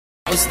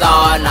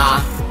superstar now.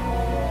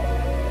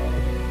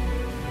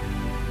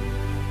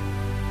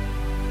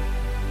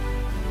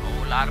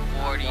 Whole lot of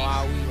 40s.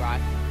 All we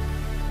rock.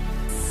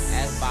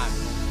 That's by me.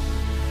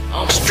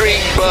 I'm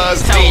Street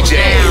Buzz toe DJs.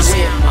 down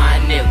with my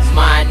niggas,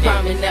 my niggas.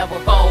 Promise never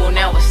fold,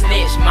 never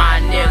snitch,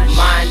 my niggas,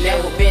 my nigga.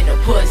 Never been a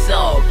pussy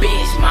or a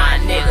bitch, my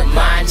nigga,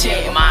 my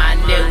check, my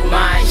nigga,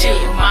 my shit,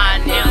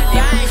 my nigga.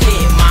 Different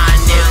clip, my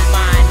nigga,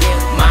 my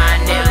nigga, my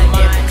nigga.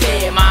 Different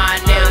clip, my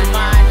nigga,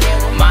 my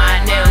nigga,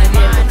 my nigga.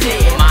 Different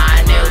clip,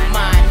 my nigga,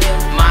 my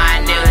nigga,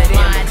 my nigga.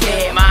 Different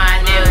clip, my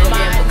nigga,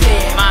 different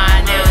clip,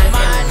 my nigga,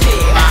 different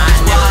clip, my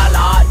nigga.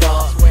 All our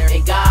dogs,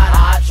 in God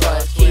I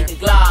trust. Keep the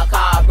Glock,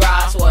 car, bro,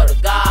 I swear to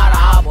God.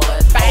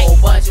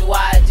 Bunch of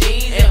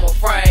YGs in my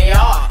front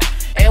yard,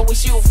 and we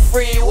shoot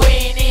for free, we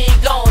ain't even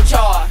gon'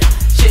 charge.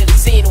 Should've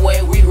seen the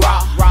way we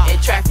rock,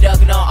 and traffic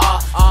ducking on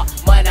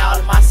off. Money out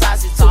of my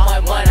sausage, too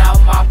much money out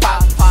of my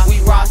pocket.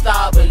 We rock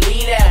star,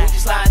 believe that. We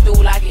just slide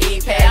through like an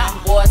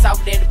E-pad. Boys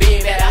softer than the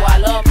big bag. That's why I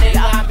love niggas,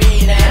 I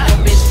mean that.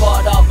 Them bitches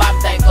fucked up, I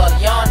think, cause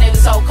young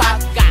niggas so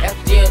cocky. After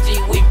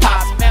GLG, we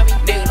pop.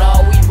 Niggas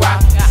know we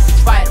rock.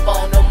 Fight up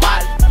on them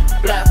molly,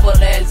 blood full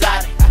of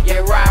exotic.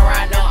 Yeah,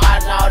 ride no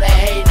out and all that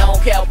hate, don't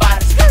care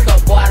about it.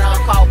 Boy, I done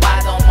caught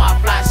bodies on my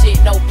fly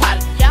shit, no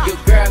pilot. Your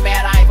girl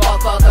mad, I ain't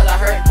fuck her, cause I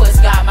heard pussy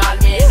got molly.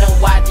 Me and them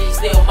YG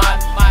still my.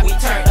 We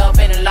turned up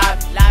in the lobby.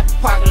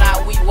 Parking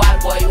lot, we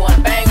wild, boy, you wanna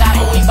bang out,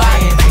 we buy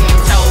it.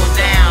 Toes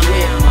down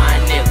with my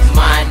niggas,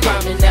 my niggas.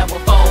 Promise never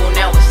fold,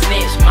 never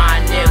snitch, my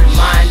niggas,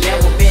 my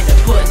niggas. Never been a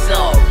pussy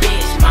or a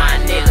bitch, my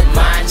niggas,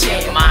 my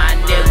check, my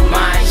niggas,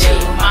 my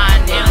shit, my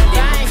niggas.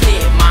 Different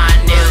clip, my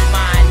niggas,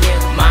 my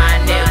niggas, my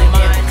niggas.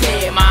 Different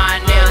clip, my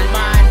niggas,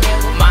 my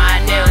niggas, my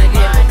niggas.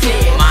 Different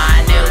clip, my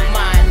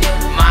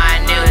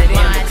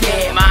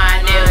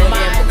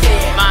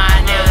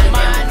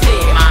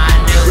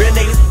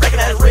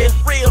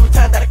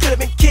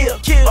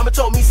Mama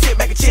told me sit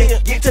back and chill.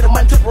 Get to the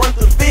money, took a run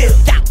through the field.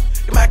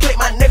 Get my click,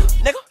 my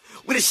nigga.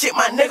 With the shit,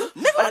 my nigga.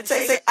 When I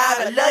say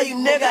I love you,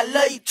 nigga, I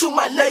love you too,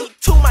 my nigga.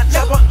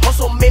 On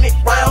so many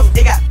rounds,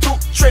 it got two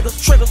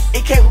triggers.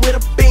 It came with a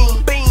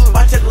beam.